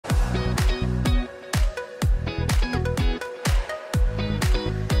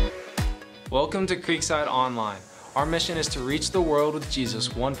Welcome to Creekside Online. Our mission is to reach the world with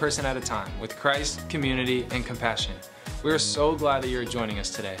Jesus one person at a time, with Christ, community, and compassion. We are so glad that you're joining us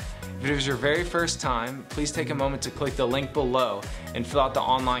today. If it is your very first time, please take a moment to click the link below and fill out the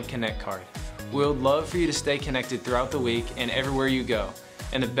online Connect card. We would love for you to stay connected throughout the week and everywhere you go.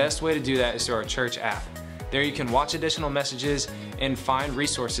 And the best way to do that is through our church app. There you can watch additional messages and find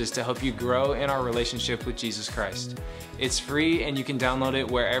resources to help you grow in our relationship with Jesus Christ. It's free and you can download it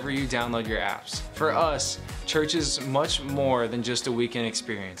wherever you download your apps. For us, church is much more than just a weekend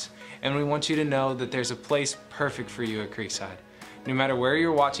experience. And we want you to know that there's a place perfect for you at Creekside. No matter where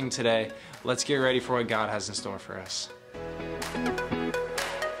you're watching today, let's get ready for what God has in store for us.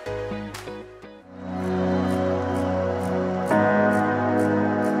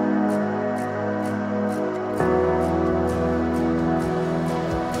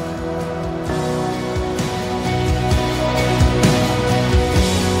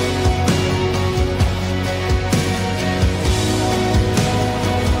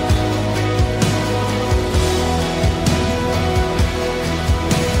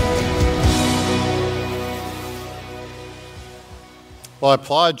 Well, I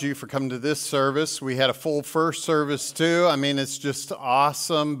applaud you for coming to this service. We had a full first service too. I mean, it's just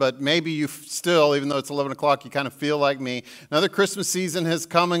awesome, but maybe you still, even though it's 11 o'clock, you kind of feel like me. Another Christmas season has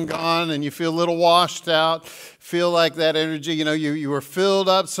come and gone and you feel a little washed out, feel like that energy, you were filled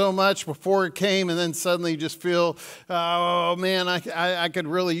up so much before it came and then suddenly you just feel, oh man, I could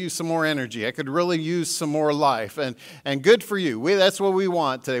really use some more energy. I could really use some more life. And good for you. That's what we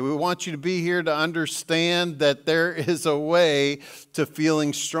want today. We want you to be here to understand that there is a way to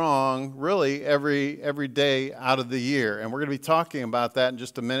feeling strong really every day out of the year. And we're going to be talking about that in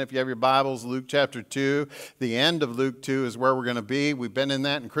just a minute. If you have your Bibles, Luke chapter 2, the end of Luke 2 is where we're going to be. We've been in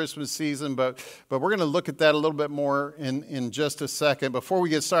that in Christmas season, but we're going to look at that a little bit more in just a second. Before we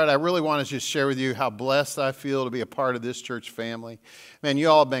get started, I really want to just share with you how blessed I feel to be a part of this church family. Man, you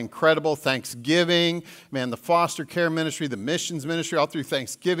all have been incredible. Thanksgiving, man, the foster care ministry, the missions ministry, all through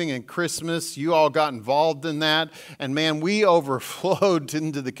Thanksgiving and Christmas, you all got involved in that. And man, we overflowed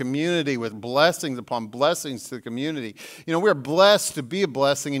into the community with blessings upon blessings to the community. We're blessed to be a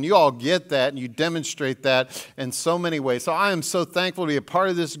blessing, and you all get that, and you demonstrate that in so many ways. So I am so thankful to be a part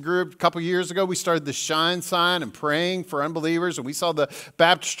of this group. A couple years ago, we started the Shine sign and praying for unbelievers, and we saw the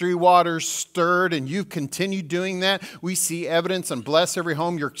baptistry waters stirred, and you've continued doing that. We see evidence and bless every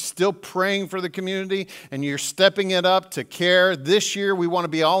home. You're still praying for the community, and you're stepping it up to care. This year, we want to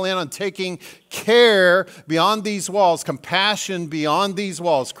be all in on taking care beyond these walls, compassion beyond these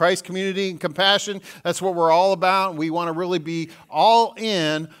walls. Christ, community, and compassion, that's what we're all about. We want to really be all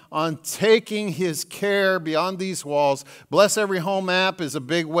in on taking His care beyond these walls. Bless Every Home app is a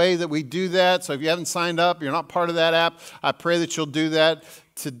big way that we do that. So if you haven't signed up, you're not part of that app, I pray that you'll do that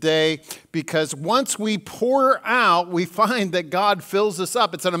today, because once we pour out, we find that God fills us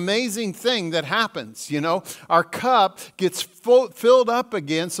up. It's an amazing thing that happens. Our cup gets filled up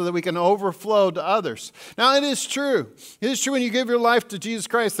again so that we can overflow to others. Now, it is true. It is true when you give your life to Jesus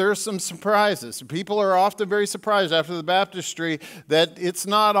Christ, there are some surprises. People are often very surprised after the baptistry that it's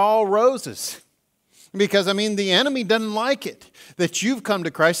not all roses. Because, the enemy doesn't like it that you've come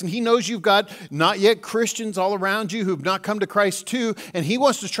to Christ, and he knows you've got not yet Christians all around you who've not come to Christ too, and he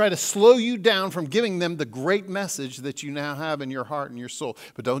wants to try to slow you down from giving them the great message that you now have in your heart and your soul.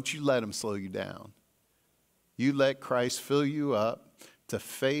 But don't you let him slow you down. You let Christ fill you up to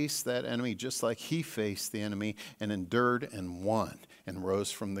face that enemy just like he faced the enemy and endured and won and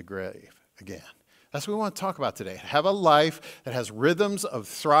rose from the grave again. That's what we want to talk about today. Have a life that has rhythms of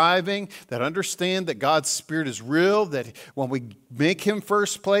thriving, that understand that God's Spirit is real, that when we make Him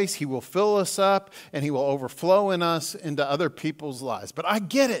first place, He will fill us up and He will overflow in us into other people's lives. But I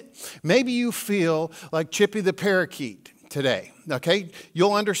get it. Maybe you feel like Chippy the parakeet today. Okay,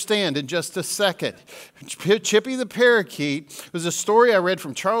 you'll understand in just a second. Chippy the parakeet was a story I read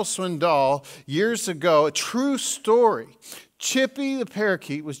from Charles Swindoll years ago, a true story. Chippy the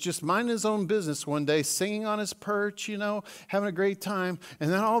parakeet was just minding his own business one day, singing on his perch, having a great time.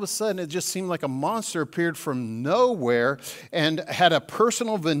 And then all of a sudden, it just seemed like a monster appeared from nowhere and had a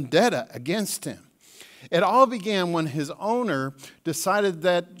personal vendetta against him. It all began when his owner decided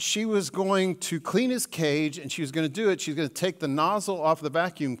that she was going to clean his cage, and she was going to do it. She's going to take the nozzle off the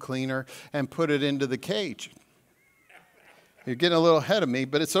vacuum cleaner and put it into the cage. You're getting a little ahead of me,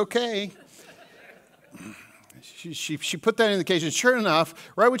 but it's okay. She put that in the cage, and sure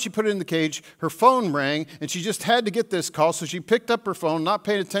enough, right when she put it in the cage, her phone rang, and she just had to get this call, so she picked up her phone, not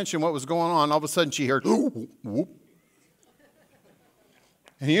paying attention to what was going on. All of a sudden, she heard, whoop.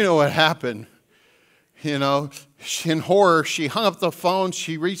 And you know what happened. In horror, she hung up the phone,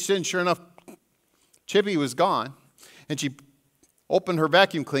 she reached in, sure enough, Chippy was gone, and she opened her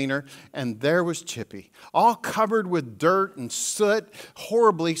vacuum cleaner, and there was Chippy, all covered with dirt and soot,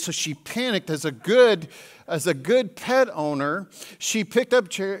 horribly. So she panicked. As a good pet owner, she picked up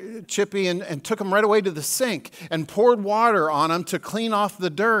Chippy and took him right away to the sink and poured water on him to clean off the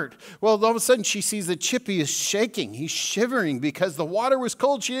dirt. Well, all of a sudden, she sees that Chippy is shaking. He's shivering because the water was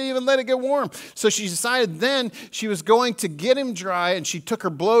cold. She didn't even let it get warm. So she decided then she was going to get him dry, and she took her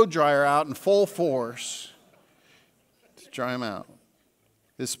blow dryer out in full force to dry him out.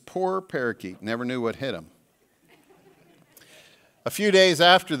 This poor parakeet never knew what hit him. A few days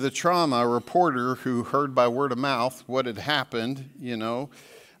after the trauma, a reporter who heard by word of mouth what had happened,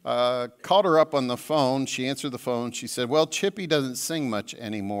 called her up on the phone. She answered the phone. She said, well, Chippy doesn't sing much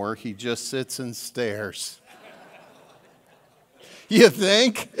anymore. He just sits and stares. You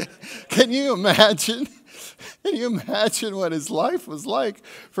think? Can you imagine? Can you imagine what his life was like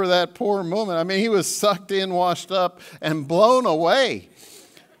for that poor moment? I mean, he was sucked in, washed up, and blown away.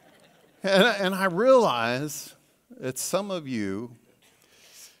 And I realize that some of you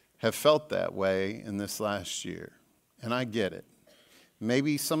have felt that way in this last year. And I get it.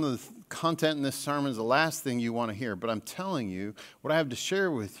 Maybe some of the content in this sermon is the last thing you want to hear. But I'm telling you, what I have to share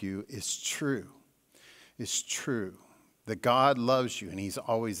with you is true. It's true that God loves you and He's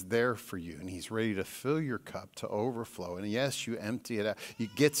always there for you. And He's ready to fill your cup to overflow. And yes, you empty it out.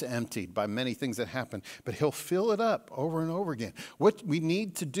 It gets emptied by many things that happen. But He'll fill it up over and over again. What we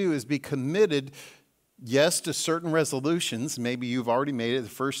need to do is be committed, yes, to certain resolutions. Maybe you've already made it the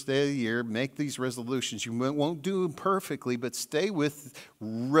first day of the year. Make these resolutions. You won't do them perfectly, but stay with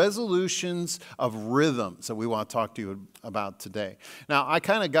resolutions of rhythms that we want to talk to you about today. Now, I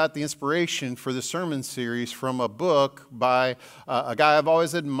kind of got the inspiration for the sermon series from a book by a guy I've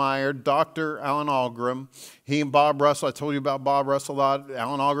always admired, Dr. Alan Algrim. He and Bob Russell, I told you about Bob Russell a lot.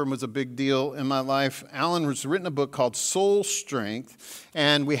 Alan Algrim was a big deal in my life. Alan has written a book called Soul Strength,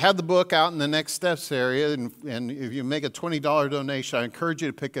 and we have the book out in the Next Steps area, and if you make a $20 donation, I encourage you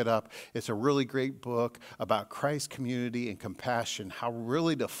to pick it up. It's a really great book about Christ, community, and compassion, how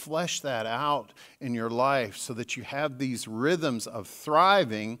really to flesh that out in your life so that you have these rhythms of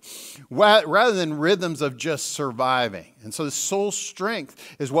thriving rather than rhythms of just surviving. And so the soul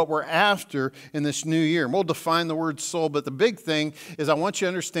strength is what we're after in this new year. And we'll define the word soul, but the big thing is I want you to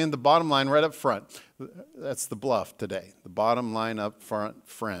understand the bottom line right up front. That's the bluff today. The bottom line up front,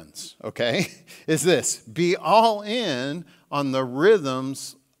 friends, okay, is this: be all in on the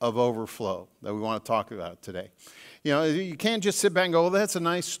rhythms of overflow that we want to talk about today. You know, you can't just sit back and go, well, that's a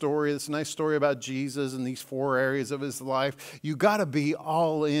nice story. That's a nice story about Jesus and these 4 areas of His life. You got to be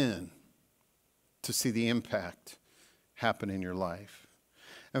all in to see the impact happen in your life.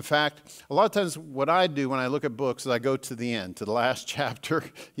 In fact, a lot of times what I do when I look at books is I go to the end, to the last chapter,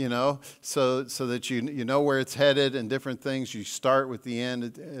 so that you know where it's headed and different things. You start with the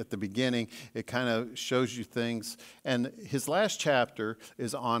end at the beginning. It kind of shows you things. And his last chapter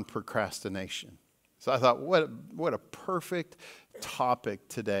is on procrastination. So I thought, what a perfect topic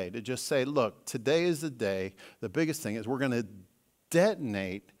today to just say, look, today is the day. The biggest thing is we're going to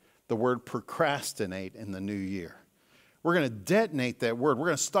detonate the word procrastinate in the new year. We're going to detonate that word. We're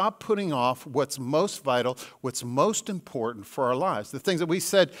going to stop putting off what's most vital, what's most important for our lives. The things that we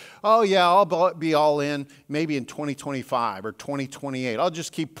said, oh yeah, I'll be all in maybe in 2025 or 2028. I'll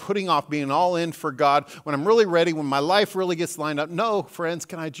just keep putting off being all in for God when I'm really ready, when my life really gets lined up. No, friends,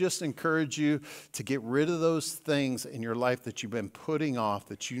 can I just encourage you to get rid of those things in your life that you've been putting off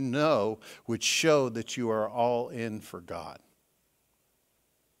that you know would show that you are all in for God.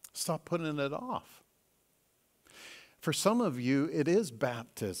 Stop putting it off. For some of you, it is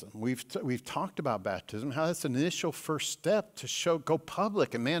baptism. We've talked about baptism, how that's an initial first step to go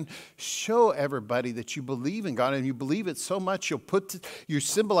public. And man, show everybody that you believe in God and you believe it so much you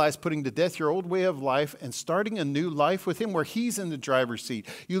symbolize putting to death your old way of life and starting a new life with Him where He's in the driver's seat.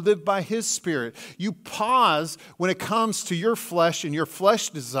 You live by His Spirit. You pause when it comes to your flesh and your flesh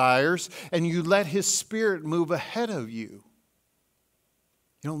desires, and you let His Spirit move ahead of you.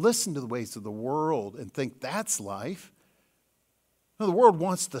 You don't listen to the ways of the world and think that's life. No, the world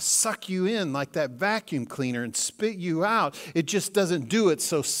wants to suck you in like that vacuum cleaner and spit you out. It just doesn't do it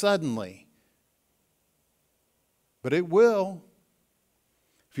so suddenly. But it will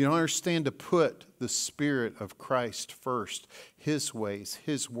if you don't understand to put the Spirit of Christ first, His ways,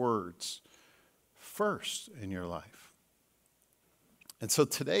 His words first in your life. And so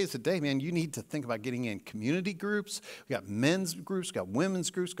today is the day, man, you need to think about getting in community groups. We got men's groups, we got women's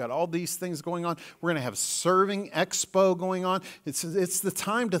groups, got all these things going on. We're going to have Serving Expo going on. It's the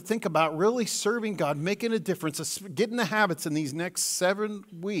time to think about really serving God, making a difference, getting the habits in these next 7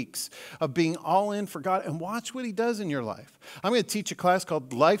 weeks of being all in for God, and watch what he does in your life. I'm going to teach a class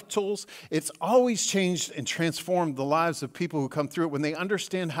called Life Tools. It's always changed and transformed the lives of people who come through it when they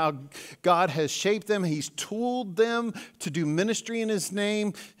understand how God has shaped them. He's tooled them to do ministry in his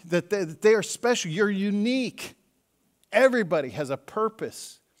name, that they are special. You're unique. Everybody has a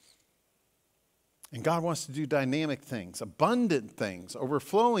purpose. And God wants to do dynamic things, abundant things,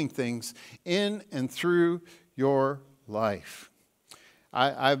 overflowing things in and through your life.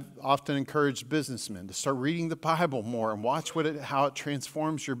 I've often encouraged businessmen to start reading the Bible more and watch how it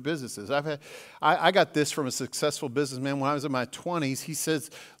transforms your businesses. I got this from a successful businessman when I was in my 20s. He says,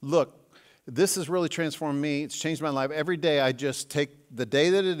 look, this has really transformed me. It's changed my life. Every day I just take the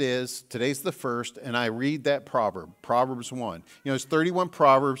day that it is, today's the first, and I read that proverb, Proverbs 1. There's 31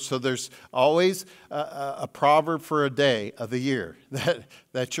 proverbs, so there's always a proverb for a day of the year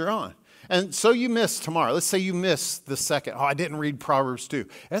that you're on. And so you miss tomorrow. Let's say you miss the second. Oh, I didn't read Proverbs 2.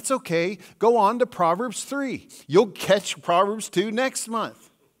 That's okay. Go on to Proverbs 3. You'll catch Proverbs 2 next month.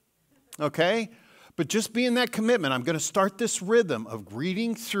 Okay? But just be in that commitment. I'm going to start this rhythm of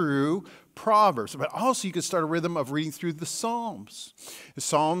reading through Proverbs, but also you can start a rhythm of reading through the Psalms. The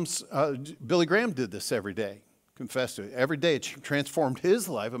Psalms, Billy Graham did this every day, confessed to it. Every day it transformed his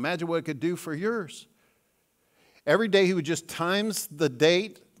life. Imagine what it could do for yours. Every day he would just times the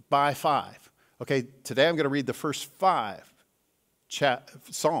date by 5. Okay, today I'm going to read the first 5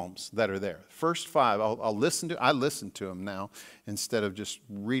 Psalms that are there. First 5, I listen to them now instead of just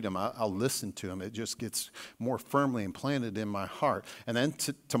read them. I'll listen to them. It just gets more firmly implanted in my heart. And then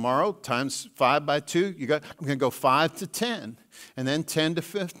tomorrow, times 5 by 2, I'm going to go 5 to 10, and then 10 to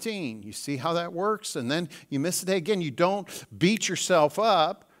 15. You see how that works? And then you miss a day again. You don't beat yourself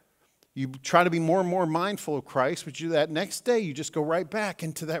up. You try to be more and more mindful of Christ, but that next day, you just go right back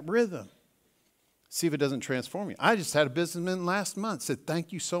into that rhythm. See if it doesn't transform you. I just had a businessman last month said,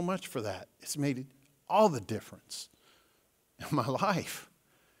 thank you so much for that. It's made all the difference in my life.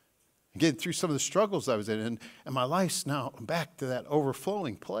 Getting through some of the struggles I was in, and my life's now back to that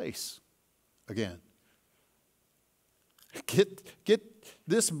overflowing place again. Get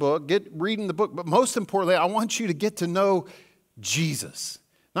this book, get reading the book, but most importantly, I want you to get to know Jesus.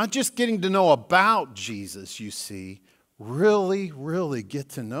 Not just getting to know about Jesus, you see, really, really get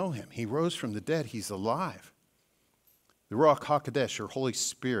to know him. He rose from the dead. He's alive. The Ruach HaKodesh, or Holy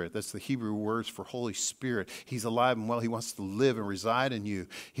Spirit, that's the Hebrew words for Holy Spirit. He's alive and well. He wants to live and reside in you.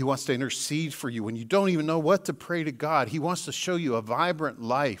 He wants to intercede for you when you don't even know what to pray to God. He wants to show you a vibrant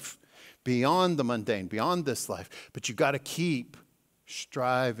life beyond the mundane, beyond this life. But you got to keep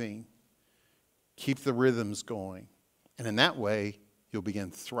striving, keep the rhythms going. And in that way, you'll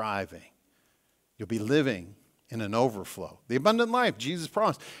begin thriving. You'll be living in an overflow. The abundant life, Jesus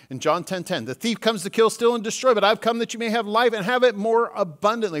promised in John 10:10. The thief comes to kill, steal, and destroy, but I've come that you may have life and have it more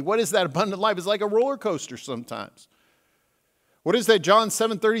abundantly. What is that abundant life? It's like a roller coaster sometimes. What is that John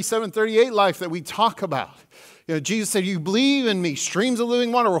 7:37, 38 life that we talk about? Jesus said, you believe in me, streams of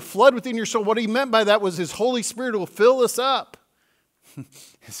living water will flood within your soul. What he meant by that was his Holy Spirit will fill us up.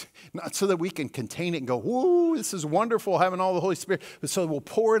 Not so that we can contain it and go, whoo, this is wonderful having all the Holy Spirit, but so we'll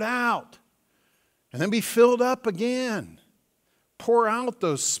pour it out. And then be filled up again. Pour out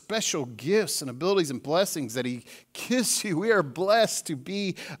those special gifts and abilities and blessings that he gives you. We are blessed to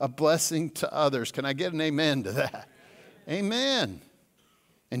be a blessing to others. Can I get an amen to that? Amen.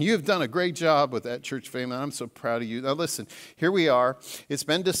 And you have done a great job with that, church family. I'm so proud of you. Now listen, here we are. It's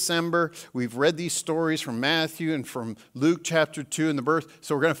been December. We've read these stories from Matthew and from Luke chapter 2 and the birth.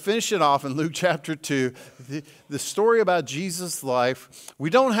 So we're going to finish it off in Luke chapter 2. The story about Jesus' life. We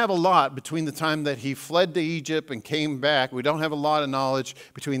don't have a lot between the time that he fled to Egypt and came back. We don't have a lot of knowledge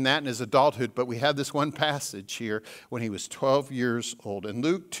between that and his adulthood. But we have this one passage here when he was 12 years old. In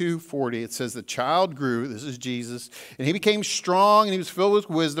Luke 2:40, it says, the child grew, this is Jesus, and he became strong and he was filled with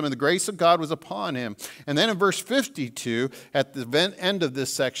wisdom, and the grace of God was upon him. And then in verse 52, at the end of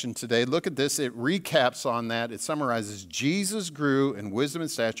this section today, look at this. It recaps on that. It summarizes, Jesus grew in wisdom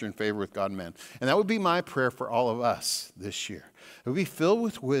and stature and favor with God and men. And that would be my prayer for all of us this year. It will be filled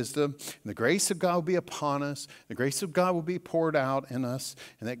with wisdom, and the grace of God will be upon us. The grace of God will be poured out in us,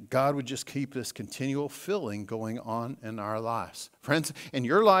 and that God would just keep this continual filling going on in our lives. Friends, in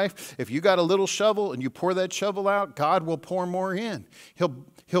your life, if you got a little shovel and you pour that shovel out, God will pour more in.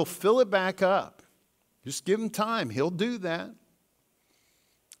 He'll fill it back up. Just give him time. He'll do that.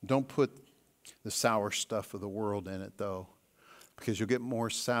 Don't put the sour stuff of the world in it, though. because you'll get more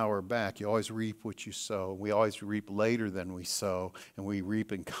sour back. You always reap what you sow. We always reap later than we sow, and we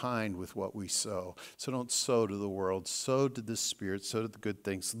reap in kind with what we sow. So don't sow to the world. Sow to the Spirit. Sow to the good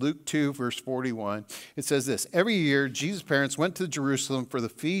things. Luke 2, verse 41, it says this: every year, Jesus' parents went to Jerusalem for the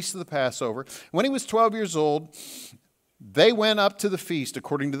feast of the Passover. When he was 12 years old, they went up to the feast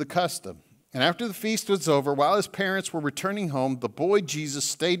according to the custom. And after the feast was over, while his parents were returning home, the boy Jesus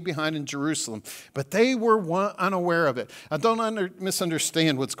stayed behind in Jerusalem. But they were unaware of it. Now, don't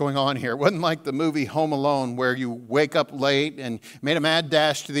misunderstand what's going on here. It wasn't like the movie Home Alone, where you wake up late and made a mad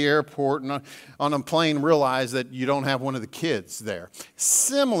dash to the airport and on a plane realize that you don't have one of the kids there.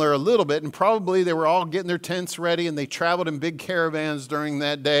 Similar a little bit, and probably they were all getting their tents ready, and they traveled in big caravans during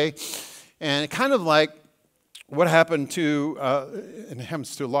that day. And kind of like what happened to, and it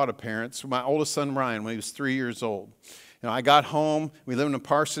happens to a lot of parents, my oldest son Ryan, when he was 3 years old. I got home, we lived in a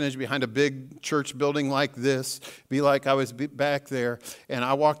parsonage behind a big church building like this, be like I was back there, and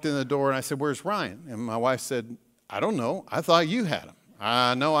I walked in the door and I said, "Where's Ryan?" And my wife said, "I don't know, I thought you had him."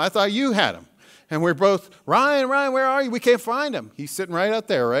 "No, I thought you had him." And we're both, Ryan, where are you? We can't find him. He's sitting right out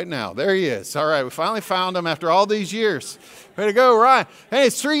there right now. There he is. All right, we finally found him after all these years. Way to go, Ryan. Hey,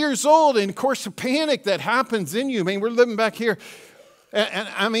 it's 3 years old, and of course the panic that happens in you. I mean, we're living back here. And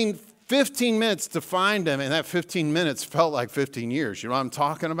I mean, 15 minutes to find him, and that 15 minutes felt like 15 years. You know what I'm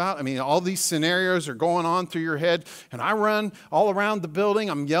talking about? I mean, all these scenarios are going on through your head, and I run all around the building.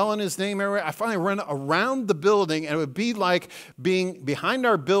 I'm yelling his name everywhere. I finally run around the building, and it would be like being behind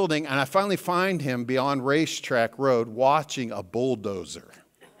our building, and I finally find him beyond Racetrack Road watching a bulldozer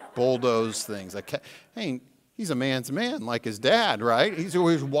bulldoze things. Hey, he's a man's man like his dad, right? He's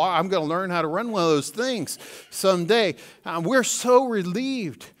always, I'm going to learn how to run one of those things someday. We're so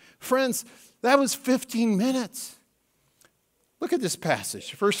relieved. Friends, that was 15 minutes. Look at this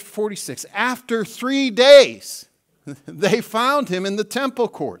passage, verse 46. After 3 days, they found him in the temple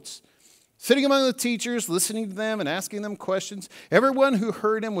courts, sitting among the teachers, listening to them and asking them questions. Everyone who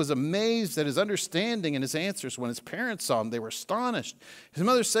heard him was amazed at his understanding and his answers. When his parents saw him, they were astonished. His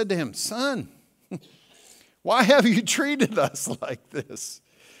mother said to him, "Son, why have you treated us like this?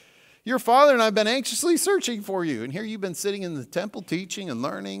 Your father and I have been anxiously searching for you, and here you've been sitting in the temple teaching and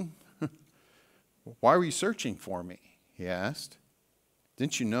learning." "Why were you searching for me?" he asked.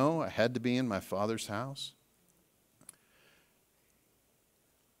 "Didn't you know I had to be in my Father's house?"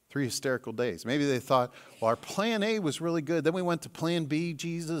 3 hysterical days. Maybe they thought, well, our plan A was really good. Then we went to plan B,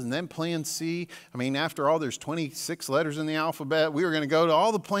 Jesus, and then plan C. I mean, after all, there's 26 letters in the alphabet. We were going to go to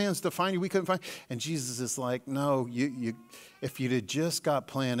all the plans to find you. We couldn't find you. And Jesus is like, no, if you'd have just got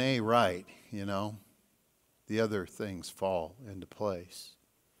plan A right, the other things fall into place.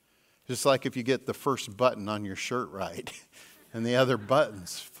 Just like if you get the first button on your shirt right and the other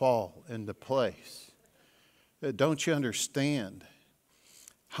buttons fall into place. Don't you understand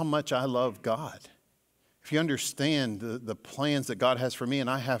how much I love God? If you understand the plans that God has for me and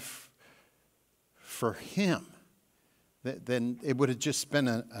I have for him, then it would have just been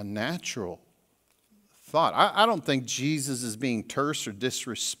a natural thought. I don't think Jesus is being terse or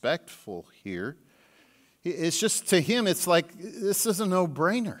disrespectful here. It's just, to him, it's like, this is a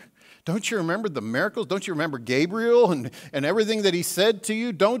no-brainer. Don't you remember the miracles? Don't you remember Gabriel and everything that he said to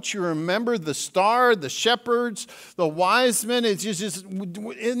you? Don't you remember the star, the shepherds, the wise men? It's just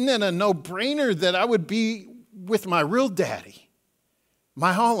isn't it a no-brainer that I would be with my real daddy,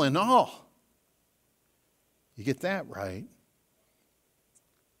 my all in all? You get that right,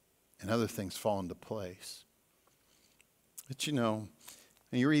 and other things fall into place. But and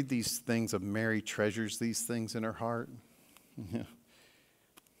you read these things of Mary treasures these things in her heart.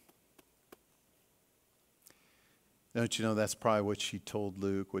 Don't you know that's probably what she told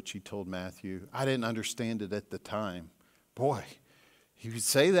Luke, what she told Matthew? I didn't understand it at the time. Boy, you could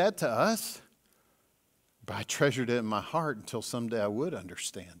say that to us? But I treasured it in my heart until someday I would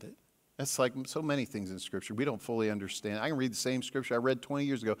understand it. That's like so many things in Scripture. We don't fully understand. I can read the same Scripture I read 20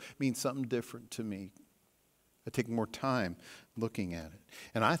 years ago. It means something different to me. I take more time looking at it.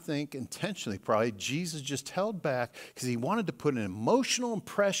 And I think intentionally probably Jesus just held back because he wanted to put an emotional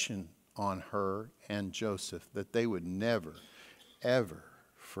impression on her and Joseph that they would never, ever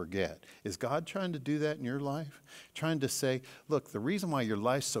forget. Is God trying to do that in your life? Trying to say, look, the reason why your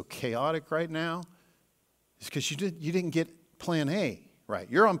life's so chaotic right now is because you didn't get plan A right.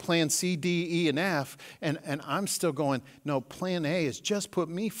 You're on plan C, D, E, and F, and I'm still going, no, plan A is just put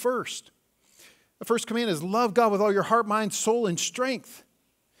me first. The first command is love God with all your heart, mind, soul, and strength.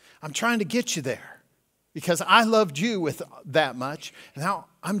 I'm trying to get you there. because I loved you with that much. Now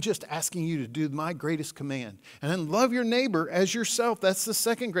I'm just asking you to do my greatest command. And then love your neighbor as yourself. That's the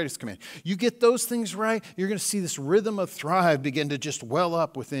second greatest command. You get those things right, you're going to see this rhythm of thrive begin to just well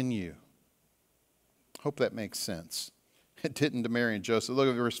up within you. Hope that makes sense. It didn't to Mary and Joseph. Look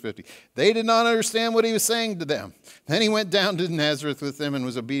at verse 50. They did not understand what he was saying to them. Then he went down to Nazareth with them and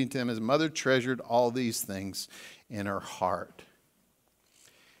was obedient to them. His mother treasured all these things in her heart.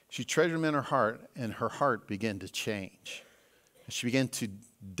 She treasured them in her heart, and her heart began to change. She began to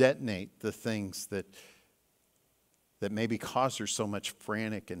detonate the things that maybe caused her so much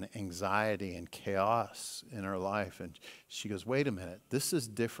frantic and anxiety and chaos in her life. And she goes, wait a minute, this is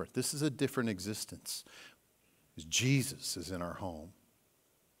different. This is a different existence. Jesus is in our home.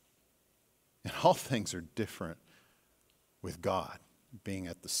 And all things are different with God being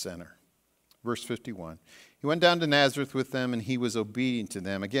at the center. Verse 51. He went down to Nazareth with them, and he was obedient to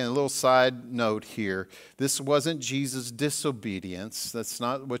them. Again, a little side note here. This wasn't Jesus' disobedience. That's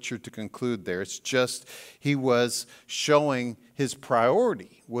not what you're to conclude there. It's just he was showing his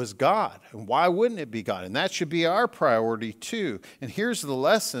priority was God. And why wouldn't it be God? And that should be our priority too. And here's the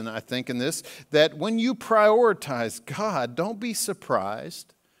lesson, I think, in this, that when you prioritize God, don't be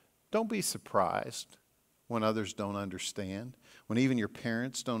surprised. Don't be surprised when others don't understand. When even your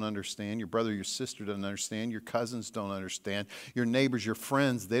parents don't understand, your brother, your sister doesn't understand, your cousins don't understand, your neighbors, your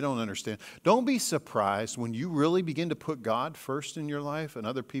friends, they don't understand. Don't be surprised when you really begin to put God first in your life and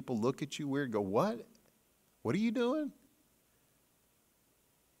other people look at you weird and go, what? What are you doing?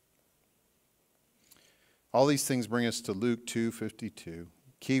 All these things bring us to Luke 2:52.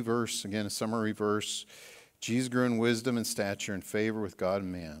 Key verse, again, a summary verse. Jesus grew in wisdom and stature and favor with God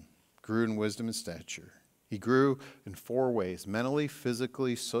and man. Grew in wisdom and stature. He grew in 4 ways: mentally,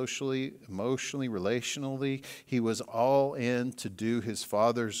 physically, socially, emotionally, relationally. He was all in to do his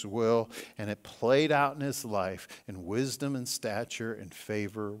Father's will, and it played out in his life in wisdom and stature and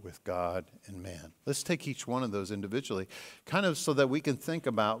favor with God and man. Let's take each one of those individually, kind of so that we can think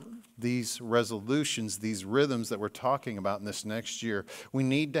about these resolutions, these rhythms that we're talking about in this next year. We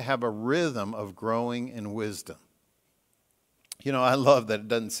need to have a rhythm of growing in wisdom. You know, I love that it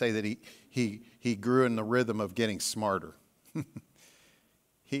doesn't say that he grew in the rhythm of getting smarter.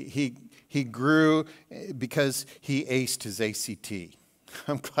 he grew because he aced his ACT.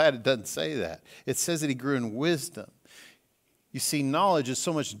 I'm glad it doesn't say that. It says that he grew in wisdom. You see, knowledge is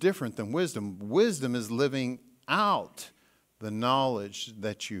so much different than wisdom. Wisdom is living out the knowledge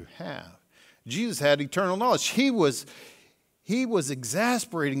that you have. Jesus had eternal knowledge. He was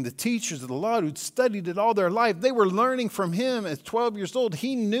exasperating the teachers of the law who'd studied it all their life. They were learning from him at 12 years old.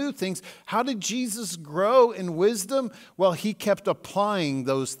 He knew things. How did Jesus grow in wisdom? Well, he kept applying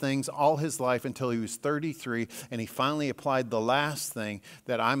those things all his life until he was 33, and he finally applied the last thing,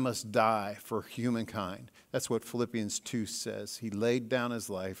 that I must die for humankind. That's what Philippians 2 says. He laid down his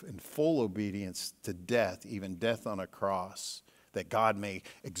life in full obedience to death, even death on a cross, that God may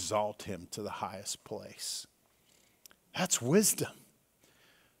exalt him to the highest place. That's wisdom.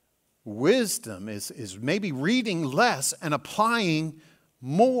 Wisdom is maybe reading less and applying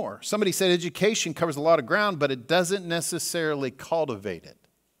more. Somebody said education covers a lot of ground, but it doesn't necessarily cultivate it.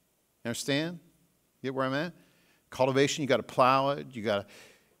 You understand? Get where I'm at? Cultivation, you got to plow it. You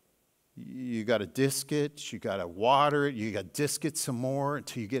got to disc it. You got to water it. You got to disc it some more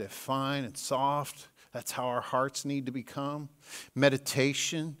until you get it fine and soft. That's how our hearts need to become.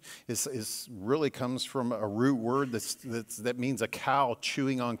 Meditation is really comes from a root word that means a cow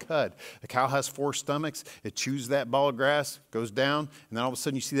chewing on cud. A cow has 4 stomachs. It chews that ball of grass, goes down, and then all of a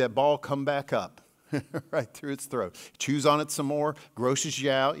sudden you see that ball come back up right through its throat. Chews on it some more, grosses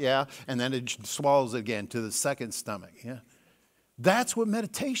you out, and then it swallows it again to the second stomach. Yeah, that's what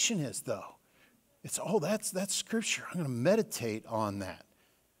meditation is, though. It's that's Scripture. I'm going to meditate on that.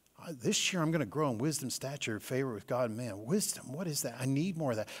 This year I'm going to grow in wisdom, stature, favor with God and man. Wisdom, what is that? I need more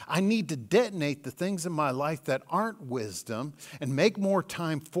of that. I need to detonate the things in my life that aren't wisdom and make more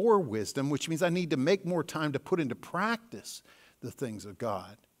time for wisdom, which means I need to make more time to put into practice the things of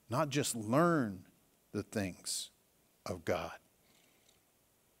God, not just learn the things of God.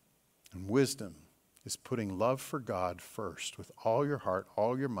 And wisdom is putting love for God first with all your heart,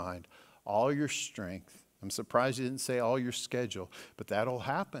 all your mind, all your strength. I'm surprised you didn't say all your schedule, but that'll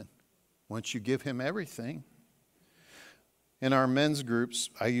happen once you give him everything. In our men's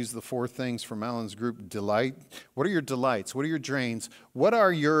groups, I use the 4 things from Alan's group. Delight. What are your delights? What are your drains? What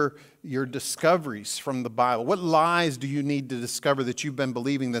are your discoveries from the Bible? What lies do you need to discover that you've been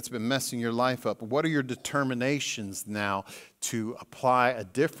believing that's been messing your life up? What are your determinations now to apply a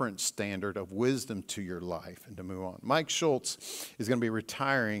different standard of wisdom to your life and to move on? Mike Schultz is going to be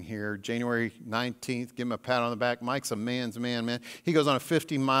retiring here January 19th. Give him a pat on the back. Mike's a man's man. He goes on a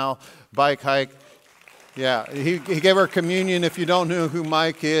 50-mile bike hike. Yeah, he gave our communion. If you don't know who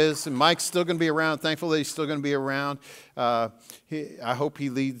Mike is, and Mike's still going to be around. Thankful that he's still going to be around. I hope he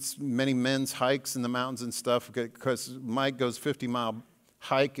leads many men's hikes in the mountains and stuff, because Mike goes 50-mile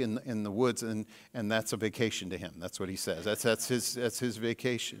hike in the woods, and that's a vacation to him. That's what he says. That's his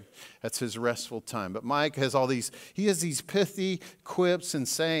vacation. That's his restful time. But Mike has he has these pithy quips and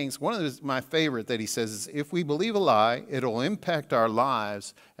sayings. One of my favorite that he says is, if we believe a lie, it'll impact our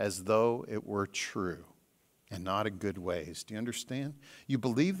lives as though it were true. And not in good ways. Do you understand? You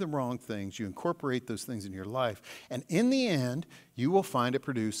believe the wrong things. You incorporate those things in your life. And in the end, you will find it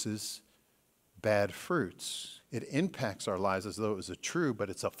produces bad fruits. It impacts our lives as though it was a true, but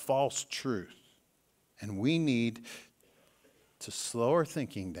it's a false truth. And we need to slow our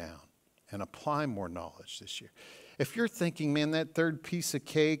thinking down and apply more knowledge this year. If you're thinking, man, that third piece of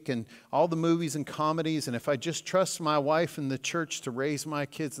cake and all the movies and comedies, and if I just trust my wife and the church to raise my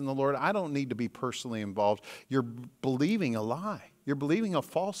kids in the Lord, I don't need to be personally involved. You're believing a lie. You're believing a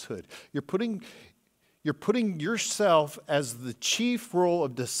falsehood. You're putting yourself as the chief role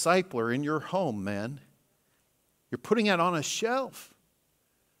of discipler in your home, man. You're putting it on a shelf.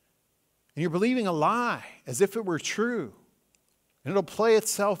 And you're believing a lie as if it were true. And it'll play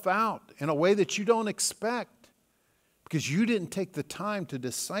itself out in a way that you don't expect, because you didn't take the time to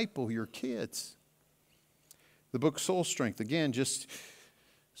disciple your kids. The book Soul Strength, again, just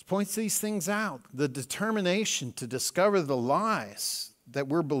points these things out. The determination to discover the lies that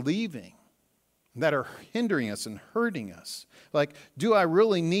we're believing that are hindering us and hurting us. Like, do I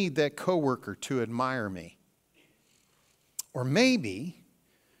really need that coworker to admire me? Or maybe,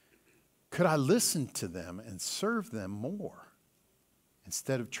 could I listen to them and serve them more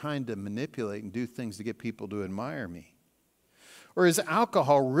instead of trying to manipulate and do things to get people to admire me? Or is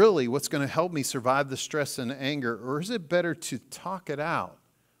alcohol really what's going to help me survive the stress and anger? Or is it better to talk it out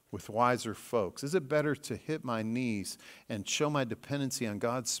with wiser folks? Is it better to hit my knees and show my dependency on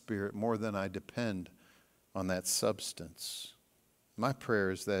God's Spirit more than I depend on that substance? My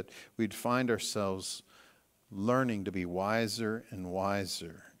prayer is that we'd find ourselves learning to be wiser and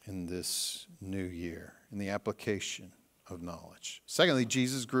wiser in this new year, in the application of knowledge. Secondly,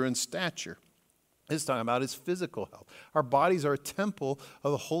 Jesus grew in stature. It's talking about his physical health. Our bodies are a temple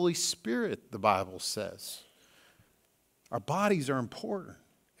of the Holy Spirit, the Bible says. Our bodies are important.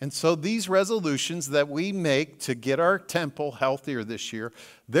 And so these resolutions that we make to get our temple healthier this year,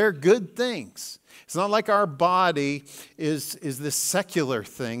 they're good things. It's not like our body is this secular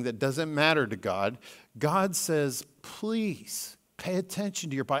thing that doesn't matter to God. God says, please pay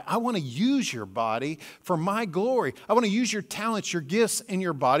attention to your body. I want to use your body for my glory. I want to use your talents, your gifts in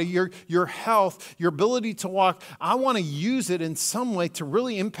your body, your health, your ability to walk. I want to use it in some way to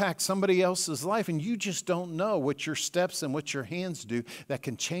really impact somebody else's life. And you just don't know what your steps and what your hands do that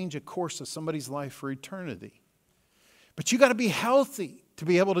can change a course of somebody's life for eternity. But you got to be healthy to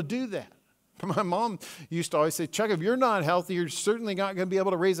be able to do that. My mom used to always say, Chuck, if you're not healthy, you're certainly not going to be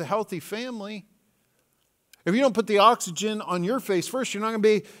able to raise a healthy family. If you don't put the oxygen on your face first, you're not going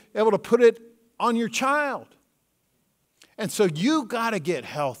to be able to put it on your child. And so you got to get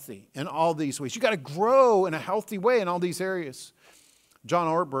healthy in all these ways. You got to grow in a healthy way in all these areas. John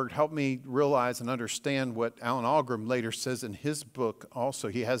Ortberg helped me realize and understand what Alan Algrim later says in his book also.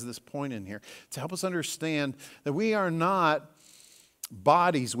 He has this point in here to help us understand that we are not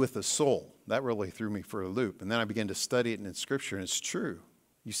bodies with a soul. That really threw me for a loop. And then I began to study it in Scripture, and it's true.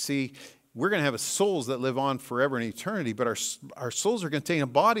 You see, we're going to have souls that live on forever in eternity, but our souls are going to contain a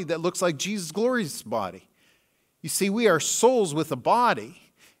body that looks like Jesus' glorious body. You see, we are souls with a body,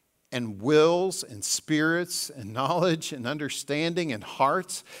 and wills and spirits and knowledge and understanding and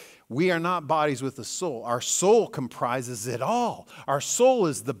hearts. We are not bodies with a soul. Our soul comprises it all. Our soul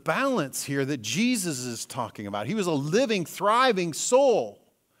is the balance here that Jesus is talking about. He was a living, thriving soul,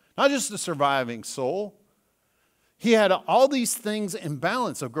 not just a surviving soul. He had all these things in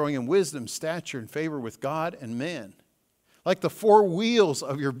balance of growing in wisdom, stature, and favor with God and men. Like the 4 wheels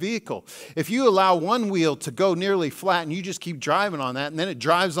of your vehicle. If you allow one wheel to go nearly flat and you just keep driving on that, and then it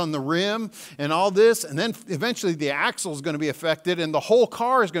drives on the rim and all this, and then eventually the axle is going to be affected and the whole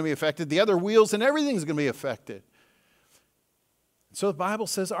car is going to be affected, the other wheels and everything is going to be affected. So the Bible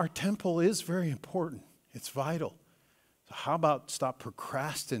says our temple is very important. It's vital. How about stop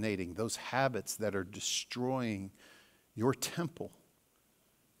procrastinating those habits that are destroying your temple?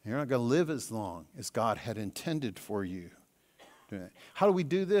 You're not going to live as long as God had intended for you. How do we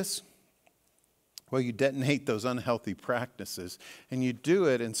do this? Well, you detonate those unhealthy practices, and you do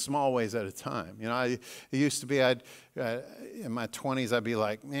it in small ways at a time. You know, it used to be, in my 20s, I'd be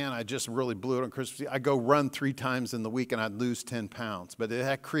like, man, I just really blew it on Christmas Eve. I'd go run 3 times in the week, and I'd lose 10 pounds. But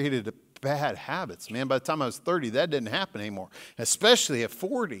that created bad habits, man. By the time I was 30, that didn't happen anymore, especially at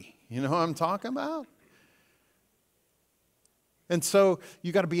 40. You know what I'm talking about? And so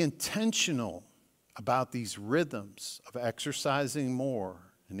you got to be intentional about these rhythms of exercising more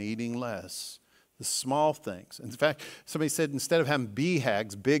and eating less. The small things. In fact, somebody said instead of having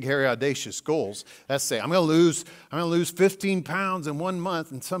BHAGs, big, hairy, audacious goals, let's say, I'm going to lose 15 pounds in 1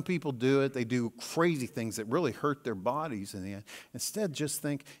 month. And some people do it. They do crazy things that really hurt their bodies in the end. Instead, just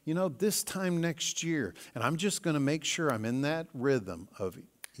think, you know, this time next year, and I'm just going to make sure I'm in that rhythm of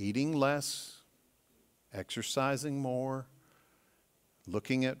eating less, exercising more,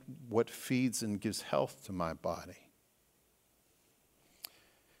 looking at what feeds and gives health to my body.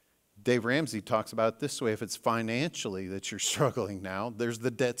 Dave Ramsey talks about it this way. If it's financially that you're struggling now, there's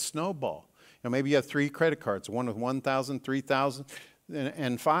the debt snowball. You know, maybe you have 3 credit cards, one with 1,000, 3,000,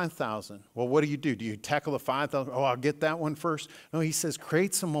 and 5,000. Well, what do? Do you tackle the 5,000? Oh, I'll get that one first. No, he says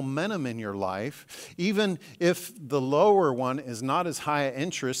create some momentum in your life. Even if the lower one is not as high a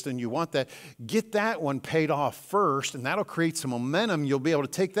interest and you want that, get that one paid off first, and that'll create some momentum. You'll be able to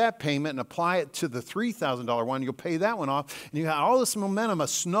take that payment and apply it to the $3,000 one. You'll pay that one off, and you got all this momentum, a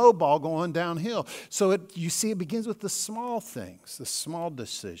snowball going downhill. So you see, it begins with the small things, the small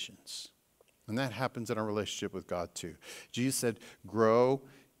decisions. And that happens in our relationship with God too. Jesus said, grow.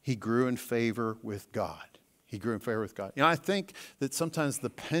 He grew in favor with God. He grew in favor with God. You know, I think that sometimes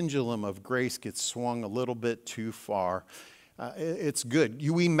the pendulum of grace gets swung a little bit too far. It's good.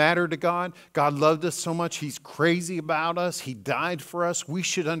 We matter to God. God loved us so much. He's crazy about us. He died for us. We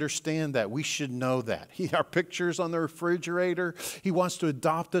should understand that. We should know that. Our picture's on the refrigerator. He wants to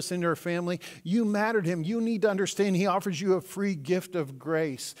adopt us into our family. You matter to Him. You need to understand He offers you a free gift of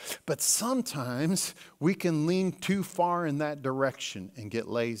grace. But sometimes we can lean too far in that direction and get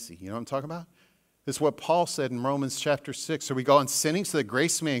lazy. You know what I'm talking about? This is what Paul said in Romans chapter 6. So we go on sinning so that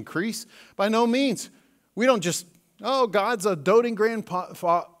grace may increase? By no means. We don't just, oh, God's a doting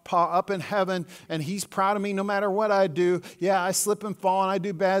grandpa up in heaven, and He's proud of me no matter what I do. Yeah, I slip and fall, and I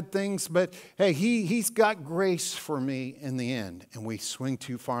do bad things, but hey, He's got grace for me in the end. And we swing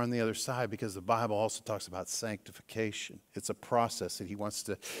too far on the other side because the Bible also talks about sanctification. It's a process that He wants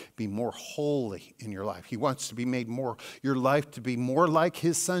to be more holy in your life. He wants to be made more, your life to be more like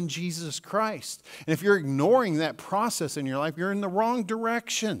His Son, Jesus Christ. And if you're ignoring that process in your life, you're in the wrong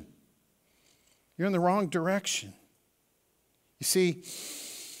direction. You're in the wrong direction. You see,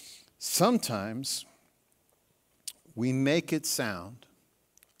 sometimes we make it sound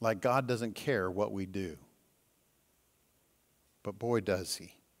like God doesn't care what we do. But boy, does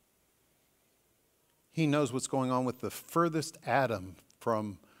He. He knows what's going on with the furthest atom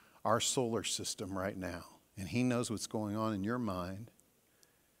from our solar system right now. And He knows what's going on in your mind.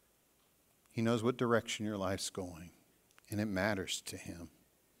 He knows what direction your life's going. And it matters to Him.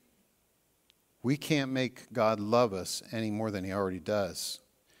 We can't make God love us any more than He already does.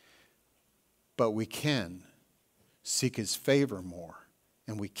 But we can seek His favor more.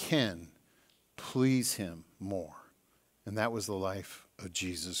 And we can please Him more. And that was the life of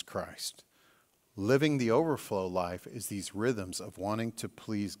Jesus Christ. Living the overflow life is these rhythms of wanting to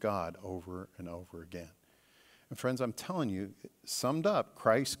please God over and over again. And friends, I'm telling you, summed up,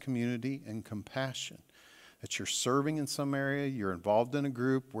 Christ, community, and compassion. That you're serving in some area, you're involved in a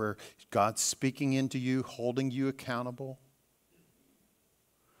group where God's speaking into you, holding you accountable.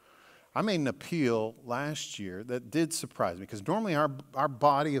 I made an appeal last year that did surprise me because normally our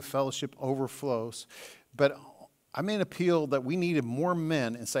body of fellowship overflows, but I made an appeal that we needed more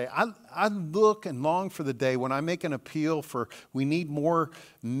men and say, I look and long for the day when I make an appeal for we need more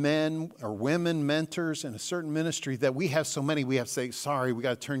men or women mentors in a certain ministry that we have so many we have to say, sorry, we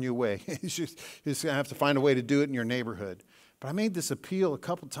got to turn you away. You're just going to have to find a way to do it in your neighborhood. But I made this appeal a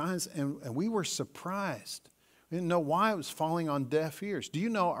couple times and we were surprised. We didn't know why it was falling on deaf ears. Do you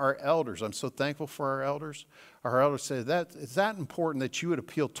know our elders? I'm so thankful for our elders. Our elders said, it's that important that you would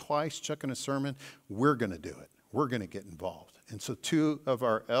appeal twice, Chuck, in a sermon. We're going to do it. We're going to get involved. And so 2 of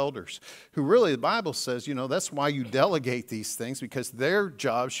our elders, who really the Bible says, you know, that's why you delegate these things, because their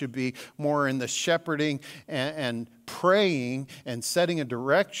job should be more in the shepherding and praying and setting a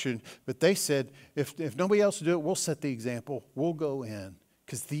direction. But they said, if nobody else will do it, we'll set the example. We'll go in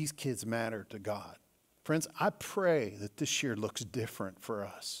because these kids matter to God. Friends, I pray that this year looks different for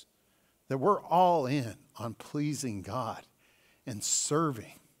us, that we're all in on pleasing God and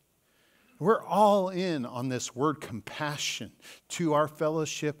serving. We're all in on this word compassion to our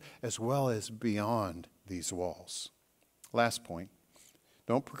fellowship as well as beyond these walls. Last point.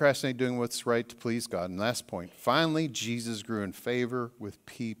 Don't procrastinate doing what's right to please God. And last point. Finally, Jesus grew in favor with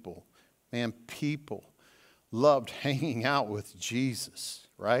people. Man, people loved hanging out with Jesus,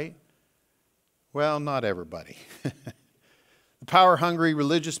 right? Well, not everybody. The power-hungry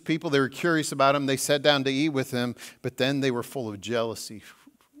religious people, they were curious about him. They sat down to eat with him, but then they were full of jealousy.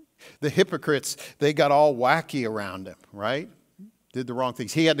 The hypocrites, they got all wacky around him, right? Did the wrong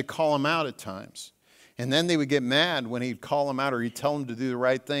things. He had to call them out at times. And then they would get mad when he'd call them out or he'd tell them to do the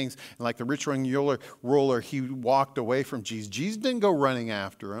right things. And like the rich young ruler, he walked away from Jesus. Jesus didn't go running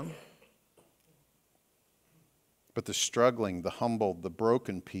after him. But the struggling, the humbled, the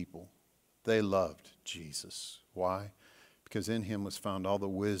broken people, they loved Jesus. Why? Because in him was found all the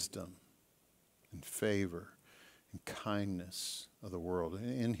wisdom and favor and kindness of the world.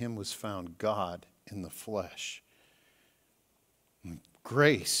 In him was found God in the flesh. And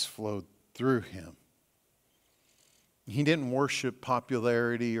grace flowed through him. He didn't worship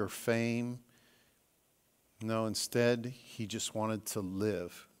popularity or fame. No, instead, he just wanted to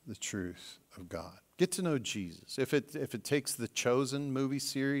live the truth of God. Get to know Jesus. If it takes the Chosen movie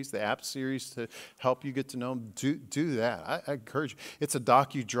series, the app series to help you get to know him, do that. I encourage you. It's a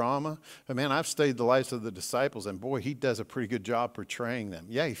docudrama. But man, I've studied the lives of the disciples, and boy, he does a pretty good job portraying them.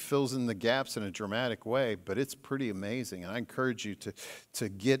 Yeah, he fills in the gaps in a dramatic way, but it's pretty amazing. And I encourage you to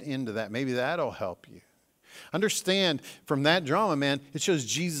get into that. Maybe that'll help you. Understand from that drama, man, it shows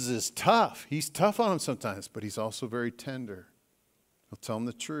Jesus is tough. He's tough on them sometimes, but he's also very tender. He'll tell them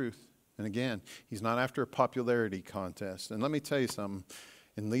the truth. And again, he's not after a popularity contest. And let me tell you something.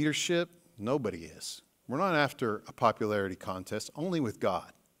 In leadership, nobody is. We're not after a popularity contest, only with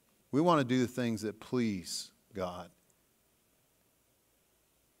God. We want to do the things that please God.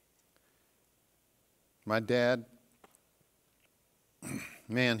 My dad,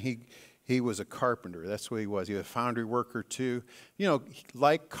 man, he was a carpenter. That's what he was. He was a foundry worker too. You know,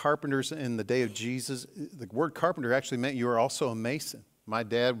 like carpenters in the day of Jesus, the word carpenter actually meant you were also a mason. My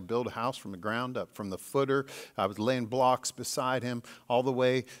dad would build a house from the ground up, from the footer. I was laying blocks beside him all the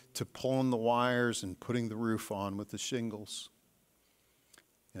way to pulling the wires and putting the roof on with the shingles.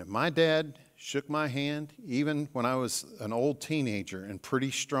 And if my dad shook my hand, even when I was an old teenager and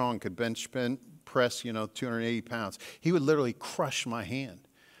pretty strong, could bench press, 280 pounds, he would literally crush my hand.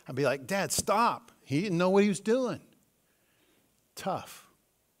 I'd be like, Dad, stop. He didn't know what he was doing. Tough.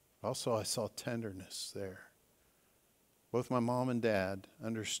 Also, I saw tenderness there. Both my mom and dad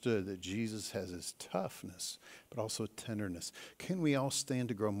understood that Jesus has his toughness, but also tenderness. Can we all stand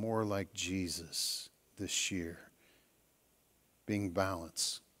to grow more like Jesus this year? Being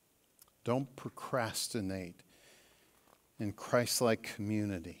balanced. Don't procrastinate in Christ-like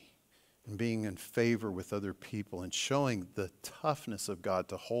community and being in favor with other people and showing the toughness of God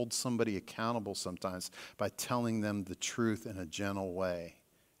to hold somebody accountable sometimes by telling them the truth in a gentle way,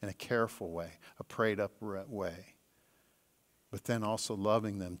 in a careful way, a prayed-up way. But then also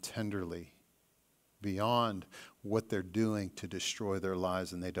loving them tenderly beyond what they're doing to destroy their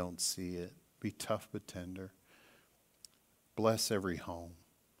lives and they don't see it. Be tough but tender. Bless every home.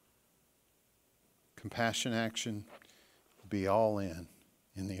 Compassion action. Be all in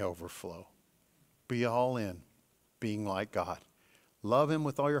the overflow. Be all in being like God. Love him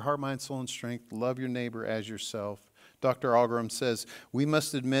with all your heart, mind, soul, and strength. Love your neighbor as yourself. Dr. Algram says, we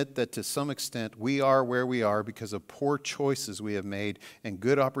must admit that to some extent we are where we are because of poor choices we have made and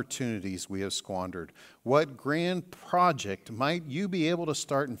good opportunities we have squandered. What grand project might you be able to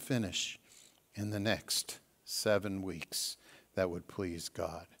start and finish in the next 7 weeks that would please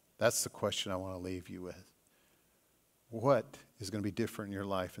God? That's the question I want to leave you with. What is going to be different in your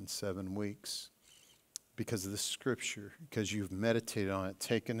life in 7 weeks? Because of this scripture, because you've meditated on it,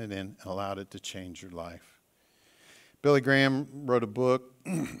 taken it in, and allowed it to change your life. Billy Graham wrote a book,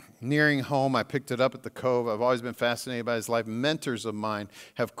 Nearing Home. I picked it up at the Cove. I've always been fascinated by his life. Mentors of mine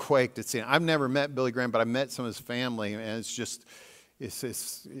have quaked at seeing it. I've never met Billy Graham, but I met some of his family, and it's just,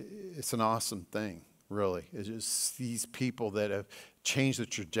 it's an awesome thing, really. It's just these people that have changed the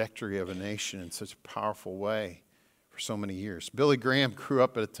trajectory of a nation in such a powerful way for so many years. Billy Graham grew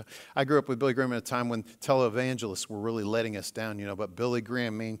up I grew up with Billy Graham at a time when televangelists were really letting us down, but Billy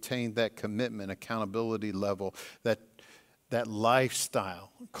Graham maintained that commitment, accountability level, that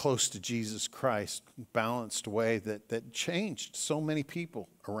lifestyle close to Jesus Christ, balanced way that changed so many people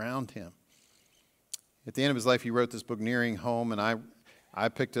around him. At the end of his life, he wrote this book, Nearing Home, and I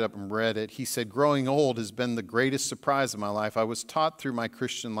picked it up and read it. He said, growing old has been the greatest surprise of my life. I was taught through my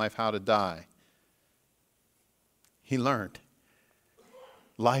Christian life how to die. He learned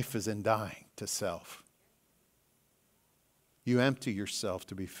life is in dying to self. You empty yourself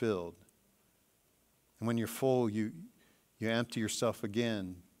to be filled. And when you're full, you empty yourself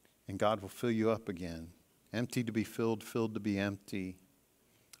again, and God will fill you up again. Empty to be filled, filled to be empty.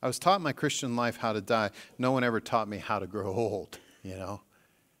 I was taught in my Christian life how to die. No one ever taught me how to grow old, you know.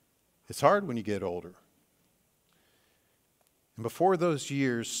 It's hard when you get older. And before those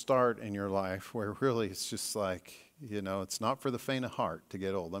years start in your life, where really it's just like, you know, it's not for the faint of heart to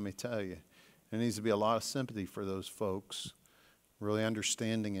get old, let me tell you. There needs to be a lot of sympathy for those folks, really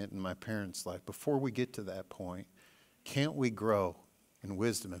understanding it in my parents' life. Before we get to that point, can't we grow in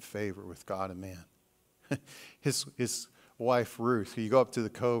wisdom and favor with God and man? His wife, Ruth, you go up to the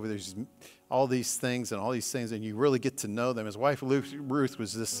cove, there's all these things, and you really get to know them. His wife, Ruth,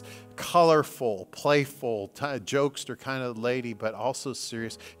 was this colorful, playful, jokester kind of lady, but also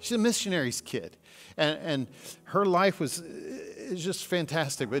serious. She's a missionary's kid. And her life was just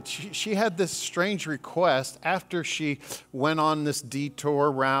fantastic. But she had this strange request after she went on this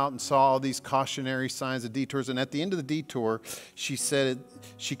detour route and saw all these cautionary signs of detours. And at the end of the detour, she said,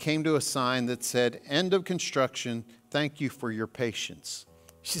 she came to a sign that said, end of construction, thank you for your patience.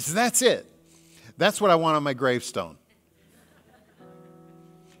 She said, that's it. That's what I want on my gravestone.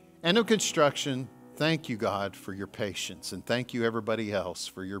 End of construction, thank you, God, for your patience. And thank you, everybody else,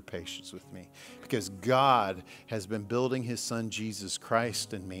 for your patience with me. Because God has been building his son, Jesus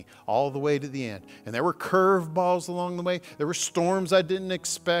Christ, in me all the way to the end. And there were curveballs along the way. There were storms I didn't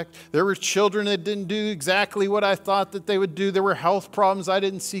expect. There were children that didn't do exactly what I thought that they would do. There were health problems I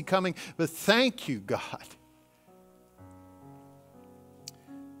didn't see coming. But thank you, God.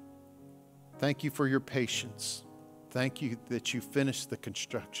 Thank you for your patience. Thank you that you finished the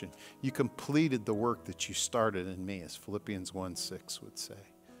construction. You completed the work that you started in me, as Philippians 1:6 would say.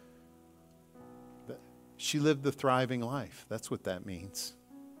 She lived the thriving life. That's what that means.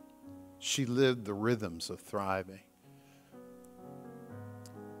 She lived the rhythms of thriving.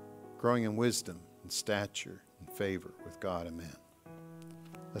 Growing in wisdom and stature and favor with God and man.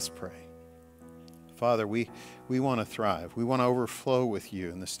 Let's pray. Father, we want to thrive. We want to overflow with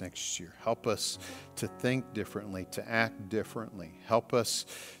you in this next year. Help us to think differently, to act differently. Help us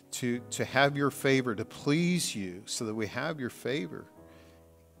to have your favor, to please you so that we have your favor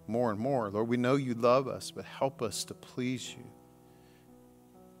more and more. Lord, we know you love us, but help us to please you,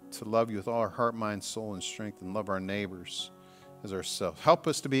 to love you with all our heart, mind, soul, and strength, and love our neighbors as ourselves. Help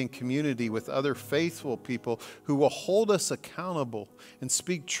us to be in community with other faithful people who will hold us accountable and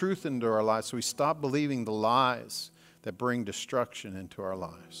speak truth into our lives so we stop believing the lies that bring destruction into our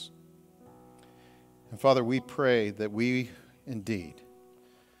lives. And Father, we pray that we indeed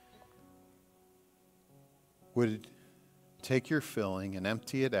would take your filling and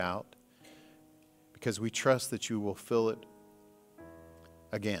empty it out, because we trust that you will fill it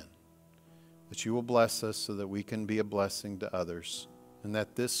again. That you will bless us so that we can be a blessing to others, and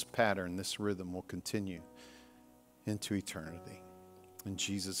that this pattern, this rhythm will continue into eternity. In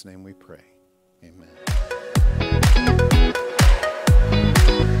Jesus' name we pray. Amen.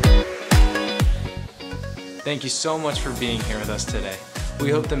 Thank you so much for being here with us today. We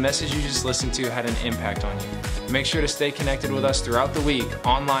hope the message you just listened to had an impact on you. Make sure to stay connected with us throughout the week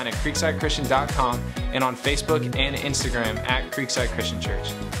online at creeksidechristian.com and on Facebook and Instagram at Creekside Christian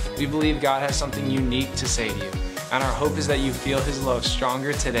Church. We believe God has something unique to say to you, and our hope is that you feel his love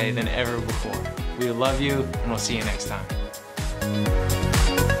stronger today than ever before. We love you, and we'll see you next time.